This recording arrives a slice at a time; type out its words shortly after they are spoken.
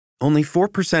Only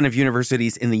 4% of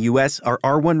universities in the U.S. are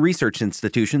R1 research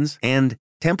institutions, and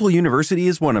Temple University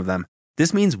is one of them.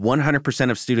 This means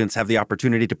 100% of students have the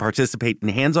opportunity to participate in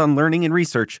hands-on learning and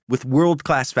research with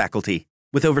world-class faculty.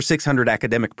 With over 600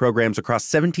 academic programs across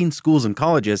 17 schools and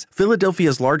colleges,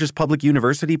 Philadelphia's largest public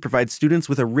university provides students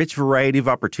with a rich variety of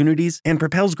opportunities and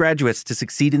propels graduates to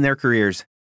succeed in their careers.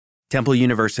 Temple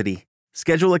University.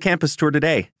 Schedule a campus tour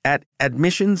today at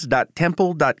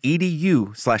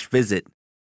admissions.temple.edu/visit.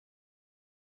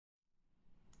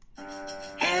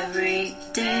 Every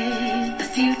day, the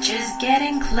future's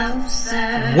getting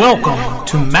closer. Welcome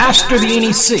to Master the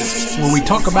NEC, where we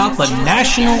talk about the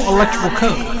National Electrical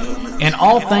Code and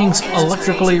all things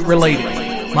electrically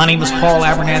related. My name is Paul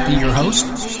Abernathy, your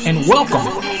host, and welcome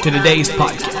to today's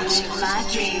podcast.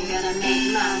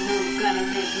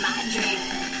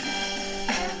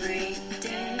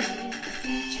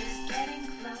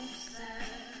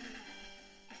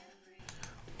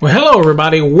 Well, hello,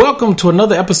 everybody. Welcome to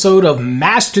another episode of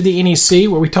Master the NEC,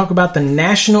 where we talk about the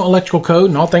National Electrical Code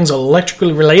and all things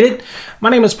electrically related. My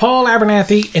name is Paul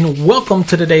Abernathy, and welcome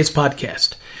to today's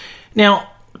podcast. Now,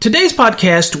 today's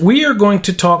podcast, we are going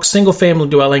to talk single-family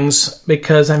dwellings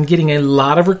because I'm getting a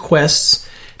lot of requests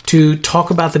to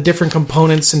talk about the different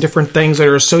components and different things that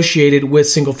are associated with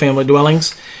single-family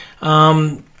dwellings.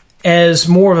 As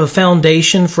more of a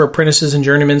foundation for apprentices and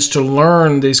journeymen to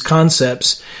learn these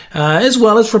concepts, as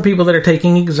well as for people that are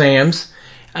taking exams.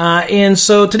 And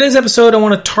so today's episode, I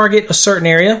want to target a certain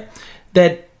area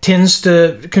that tends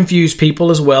to confuse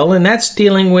people as well, and that's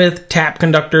dealing with tap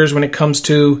conductors when it comes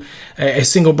to a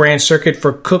single branch circuit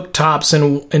for cooktops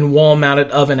and wall-mounted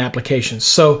oven applications.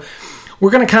 So we're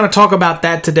going to kind of talk about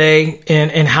that today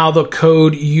and how the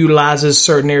code utilizes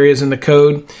certain areas in the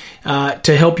code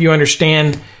to help you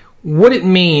understand what it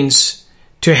means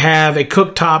to have a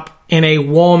cooktop and a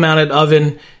wall-mounted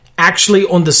oven actually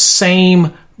on the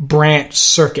same branch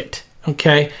circuit,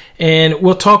 okay? And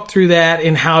we'll talk through that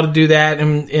and how to do that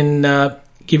and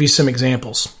give you some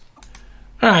examples.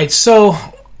 All right, so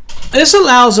this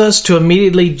allows us to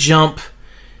immediately jump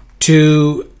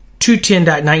to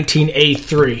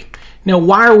 210.19a3. Now,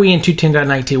 why are we in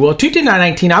 210.19? Well,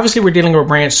 210.19, obviously we're dealing with a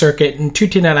branch circuit, and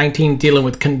 210.19 dealing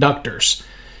with conductors.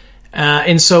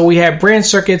 And so we have branch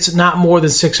circuits not more than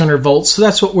 600 volts. So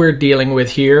that's what we're dealing with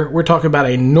here. We're talking about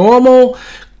a normal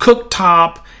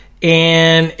cooktop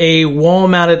and a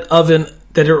wall-mounted oven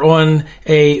that are on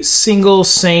a single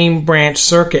same branch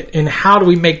circuit. And how do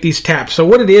we make these taps? So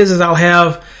what it is I'll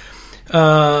have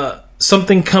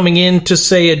something coming in to,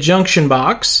 say, a junction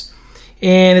box.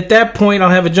 And at that point, I'll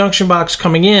have a junction box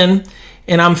coming in,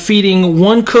 and I'm feeding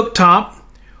one cooktop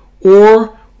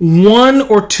or one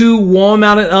or two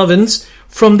wall-mounted ovens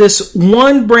from this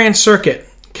one branch circuit,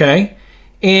 okay?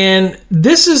 And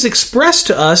this is expressed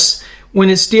to us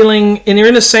when it's dealing, and they're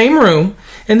in the same room,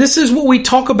 and this is what we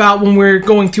talk about when we're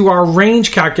going through our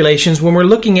range calculations, when we're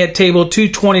looking at table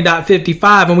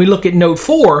 220.55, and we look at note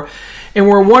 4, and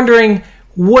we're wondering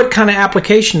what kind of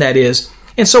application that is.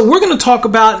 And so we're going to talk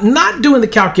about not doing the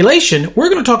calculation. We're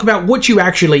going to talk about what you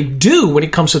actually do when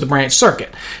it comes to the branch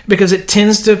circuit, because it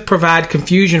tends to provide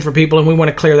confusion for people, and we want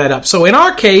to clear that up. So in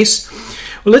our case,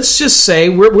 let's just say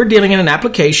we're dealing in an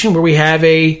application where we have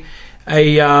a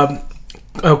one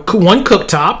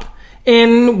cooktop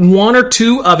and one or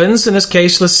two ovens. In this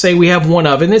case, let's say we have one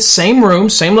oven. It's same room,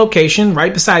 same location,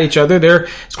 right beside each other.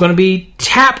 There's going to be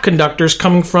tap conductors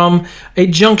coming from a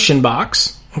junction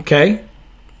box, okay?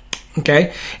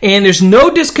 Okay, and there's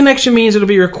no disconnection means it'll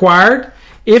be required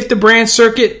if the branch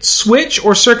circuit switch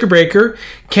or circuit breaker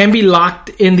can be locked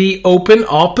in the open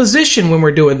off position when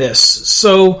we're doing this.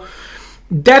 So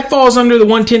that falls under the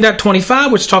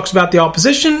 110.25, which talks about the off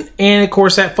position, and of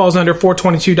course that falls under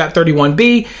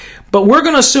 422.31b. But we're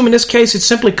going to assume in this case it's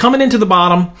simply coming into the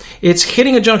bottom, it's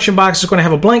hitting a junction box, it's going to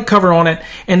have a blank cover on it,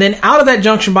 and then out of that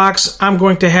junction box, I'm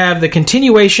going to have the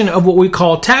continuation of what we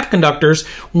call tap conductors,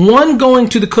 one going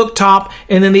to the cooktop,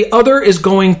 and then the other is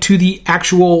going to the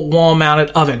actual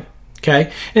wall-mounted oven,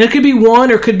 okay? And it could be one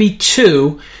or it could be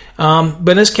two, but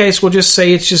in this case, we'll just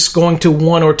say it's just going to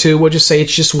one or two. We'll just say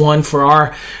it's just one for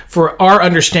our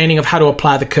understanding of how to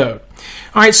apply the code.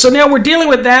 All right, so now we're dealing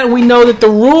with that, and we know that the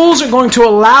rules are going to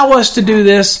allow us to do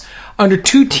this under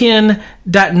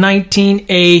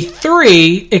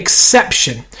 210.19a3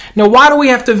 exception. Now, why do we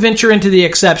have to venture into the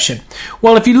exception?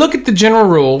 Well, if you look at the general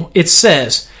rule, it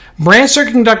says, branch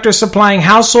circuit conductors supplying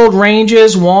household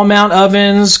ranges, wall-mount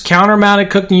ovens, counter-mounted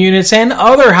cooking units, and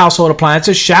other household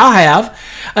appliances shall have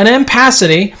an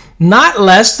ampacity not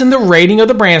less than the rating of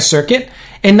the branch circuit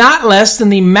and not less than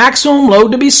the maximum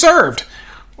load to be served.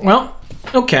 Well,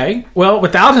 okay. Well,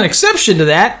 without an exception to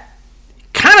that,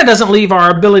 kind of doesn't leave our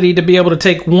ability to be able to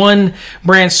take one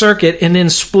branch circuit and then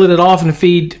split it off and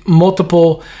feed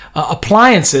multiple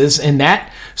appliances in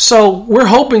that. So we're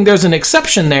hoping there's an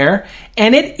exception there,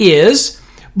 and it is.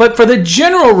 But for the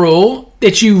general rule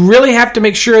that you really have to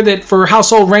make sure that for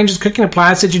household ranges, cooking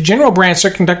appliances, your general branch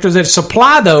circuit conductors that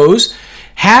supply those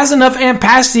has enough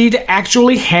ampacity to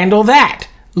actually handle that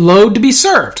load to be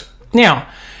served. Now,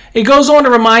 it goes on to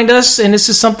remind us, and this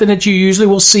is something that you usually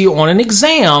will see on an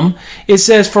exam. It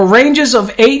says for ranges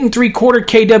of 8 3/4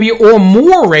 kW or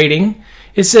more rating,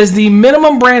 it says the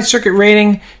minimum branch circuit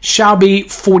rating shall be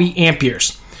 40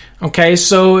 amperes. Okay,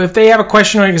 so if they have a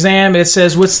question on an exam, it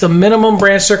says what's the minimum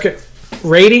branch circuit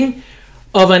rating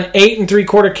of an 8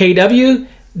 3/4 kW,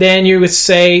 then you would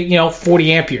say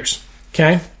 40 amperes.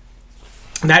 Okay,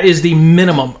 that is the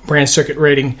minimum branch circuit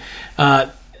rating.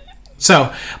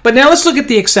 But now let's look at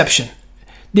the exception.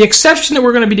 The exception that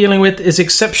we're going to be dealing with is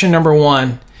exception number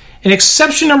 1. And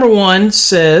exception number 1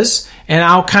 says, and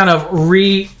I'll kind of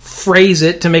rephrase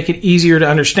it to make it easier to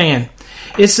understand.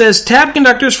 It says tap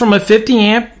conductors from a 50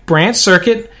 amp branch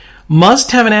circuit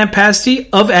must have an ampacity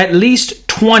of at least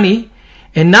 20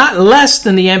 and not less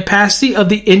than the ampacity of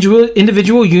the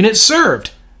individual unit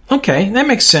served. Okay, that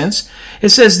makes sense. It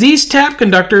says these tap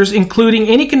conductors, including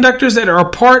any conductors that are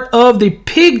part of the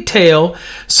pigtail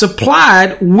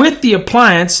supplied with the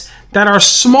appliance that are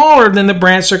smaller than the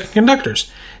branch circuit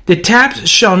conductors. The taps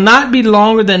shall not be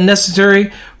longer than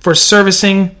necessary for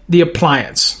servicing the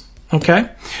appliance. Okay,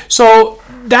 so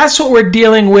that's what we're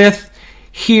dealing with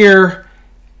here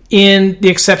in the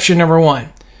exception number 1.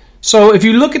 So if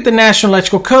you look at the National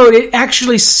Electrical Code, it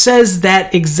actually says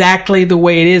that exactly the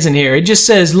way it is in here. It just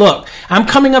says, look, I'm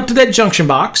coming up to that junction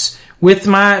box with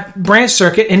my branch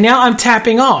circuit, and now I'm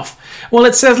tapping off. Well,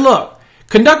 it says, look,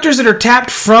 conductors that are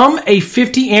tapped from a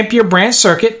 50 ampere branch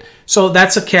circuit, so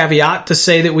that's a caveat to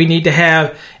say that we need to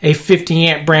have a 50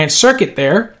 amp branch circuit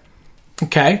there.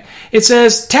 Okay. It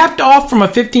says tapped off from a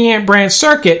 50 amp branch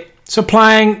circuit,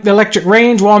 supplying the electric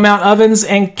range, wall mount ovens,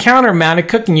 and counter mounted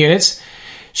cooking units,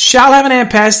 shall have an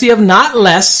ampacity of not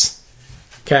less,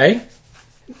 okay,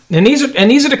 and these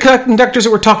are the conductors that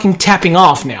we're talking tapping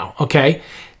off now, okay,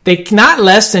 they not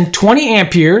less than 20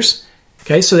 amperes,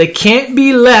 okay, so they can't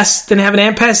be less than have an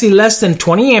ampacity less than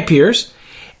 20 amperes,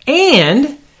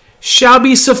 and shall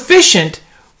be sufficient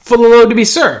for the load to be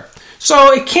served.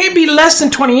 So it can't be less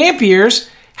than 20 amperes.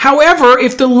 However,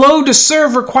 if the load to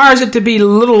serve requires it to be a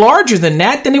little larger than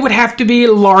that, then it would have to be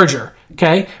larger.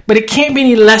 Okay, but it can't be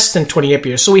any less than 20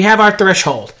 amperes. So we have our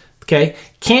threshold. Okay,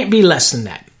 can't be less than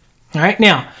that. All right,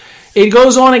 now it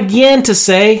goes on again to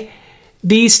say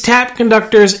these tap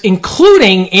conductors,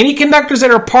 including any conductors that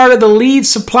are part of the lead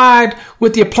supplied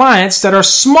with the appliance that are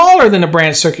smaller than the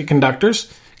branch circuit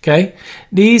conductors. Okay,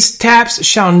 these taps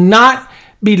shall not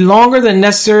be longer than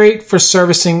necessary for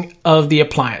servicing of the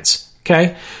appliance.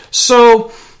 Okay,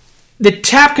 so the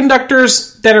tap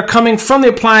conductors that are coming from the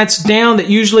appliance down, that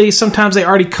usually sometimes they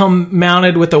already come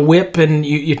mounted with a whip and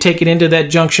you take it into that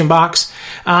junction box,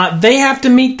 they have to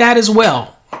meet that as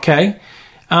well, okay?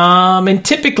 And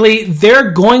typically they're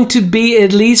going to be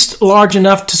at least large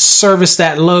enough to service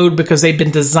that load because they've been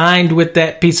designed with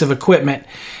that piece of equipment,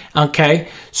 okay?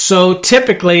 So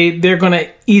typically they're going to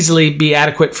easily be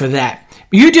adequate for that.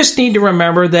 You just need to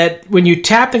remember that when you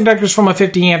tap the conductors from a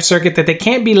 50 amp circuit, that they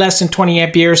can't be less than 20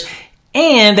 amperes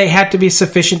and they have to be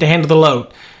sufficient to handle the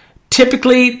load.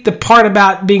 Typically, the part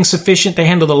about being sufficient to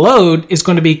handle the load is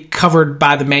going to be covered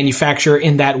by the manufacturer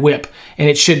in that whip, and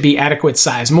it should be adequate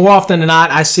size. More often than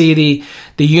not, I see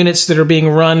the units that are being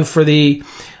run for the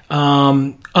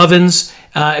ovens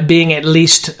being at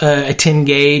least a 10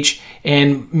 gauge,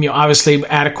 and obviously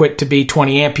adequate to be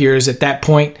 20 amperes at that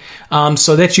point.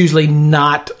 So that's usually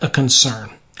not a concern.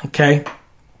 Okay,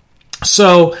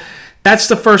 so that's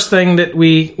the first thing that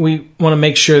we want to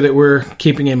make sure that we're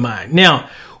keeping in mind. Now,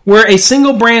 where a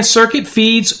single branch circuit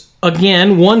feeds,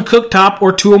 again, one cooktop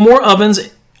or two or more ovens,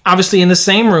 obviously in the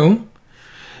same room,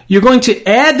 you're going to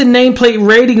add the nameplate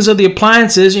ratings of the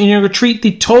appliances, and you're going to treat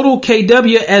the total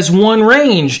kW as one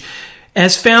range,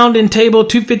 as found in Table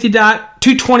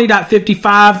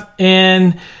 220.55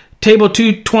 and Table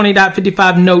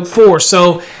 220.55 Note 4.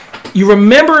 So you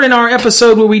remember in our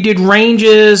episode where we did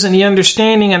ranges and the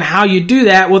understanding on how you do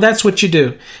that? Well, that's what you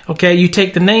do. Okay, you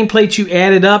take the nameplates, you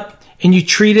add it up, and you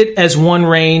treat it as one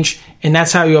range, and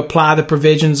that's how you apply the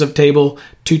provisions of Table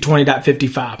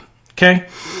 220.55. Okay,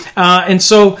 and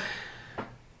so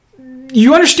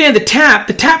you understand the tap.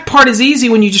 The tap part is easy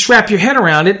when you just wrap your head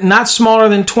around it. Not smaller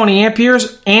than 20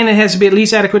 amperes, and it has to be at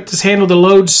least adequate to handle the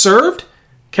load served.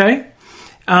 Okay.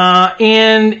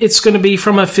 and it's going to be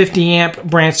from a 50 amp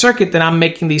branch circuit that I'm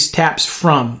making these taps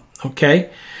from. Okay.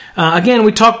 Again,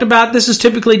 we talked about this is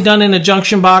typically done in a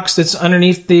junction box that's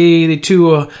underneath the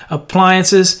two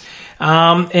appliances.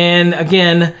 And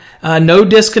again, no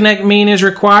disconnect mean is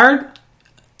required.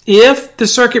 If the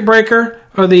circuit breaker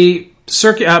or the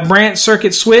circuit branch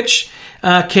circuit switch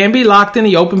can be locked in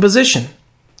the open position.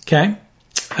 Okay.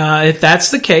 If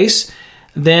that's the case,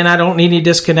 then I don't need any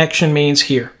disconnection means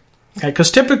here. Okay.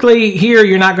 Because typically here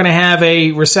you're not going to have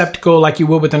a receptacle like you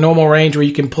would with a normal range where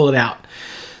you can pull it out.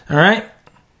 All right.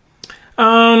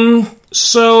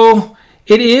 So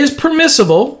it is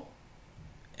permissible,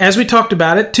 as we talked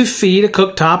about it, to feed a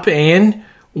cooktop and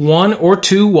 1 or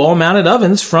 2 wall-mounted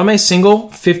ovens from a single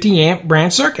 50 amp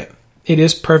branch circuit. It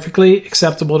is perfectly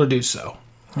acceptable to do so.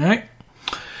 All right.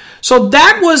 So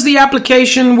that was the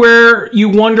application where you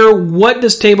wonder, what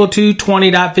does table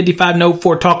 220.55 note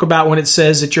 4 talk about when it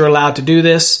says that you're allowed to do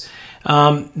this?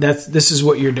 This is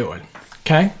what you're doing.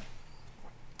 Okay.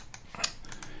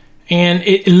 And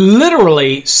it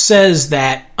literally says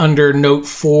that under note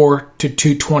 4 to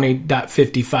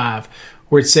 220.55,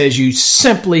 where it says you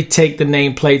simply take the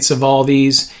nameplates of all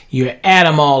these, you add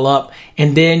them all up,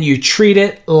 and then you treat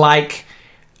it like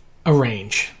a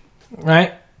range,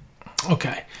 right?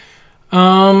 Okay.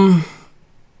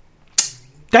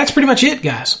 That's pretty much it,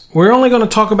 guys. We're only going to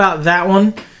talk about that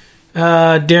one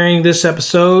during this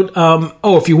episode.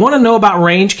 If you want to know about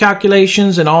range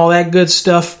calculations and all that good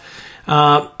stuff,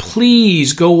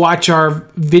 please go watch our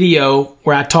video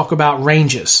where I talk about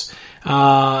ranges.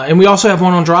 And we also have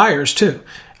one on dryers too,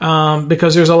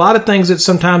 because there's a lot of things that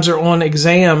sometimes are on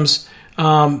exams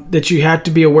that you have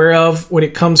to be aware of when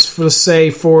it comes for,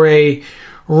 say, for a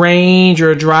range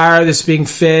or a dryer that's being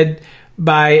fed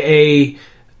by a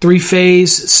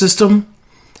 3-phase system.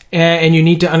 And you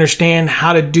need to understand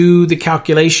how to do the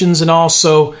calculations and all.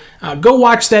 So go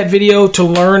watch that video to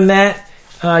learn that.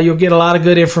 You'll get a lot of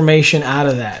good information out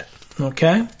of that.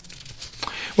 Okay?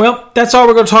 Well, that's all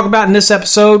we're going to talk about in this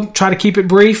episode. Try to keep it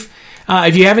brief.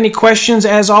 If you have any questions,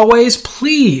 as always,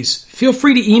 please feel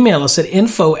free to email us at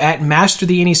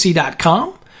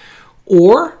info@masterthenec.com,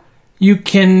 or you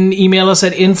can email us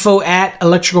at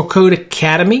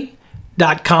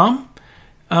info@electricalcodeacademy.com.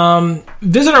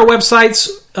 Visit our websites.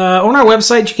 On our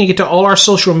website, you can get to all our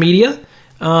social media.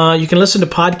 You can listen to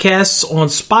podcasts on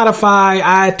Spotify,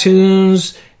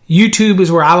 iTunes, YouTube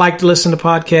is where I like to listen to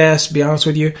podcasts, to be honest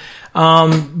with you.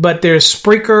 But there's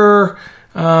Spreaker,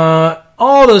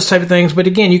 all those type of things. But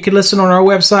again, you can listen on our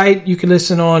website. You can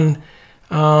listen on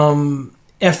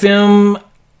FM,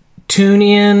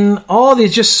 TuneIn, all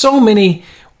these, just so many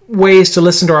ways to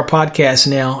listen to our podcasts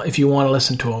now if you want to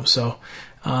listen to them. So,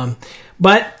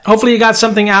 but hopefully you got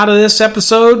something out of this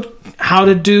episode, how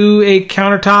to do a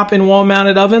countertop and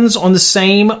wall-mounted ovens on the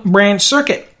same branch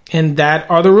circuit. And that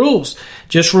are the rules.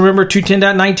 Just remember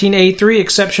 210.19A3,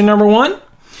 exception number 1.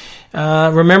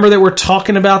 Remember that we're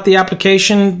talking about the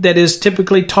application that is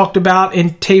typically talked about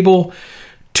in table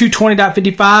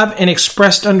 220.55 and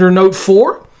expressed under note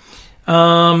 4.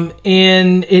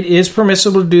 And it is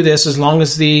permissible to do this as long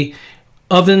as the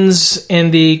ovens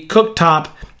and the cooktop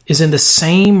is in the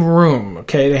same room.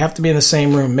 Okay, they have to be in the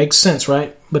same room. Makes sense,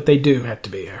 right? But they do have to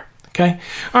be there. Okay?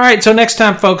 All right, so next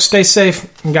time, folks, stay safe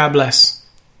and God bless.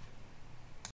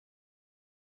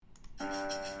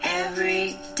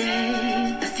 Every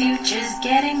day, the future's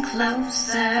getting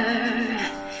closer.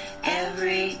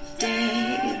 Every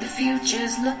day, the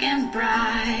future's looking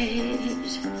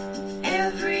bright.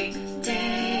 Every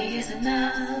day is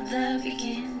another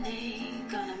beginning.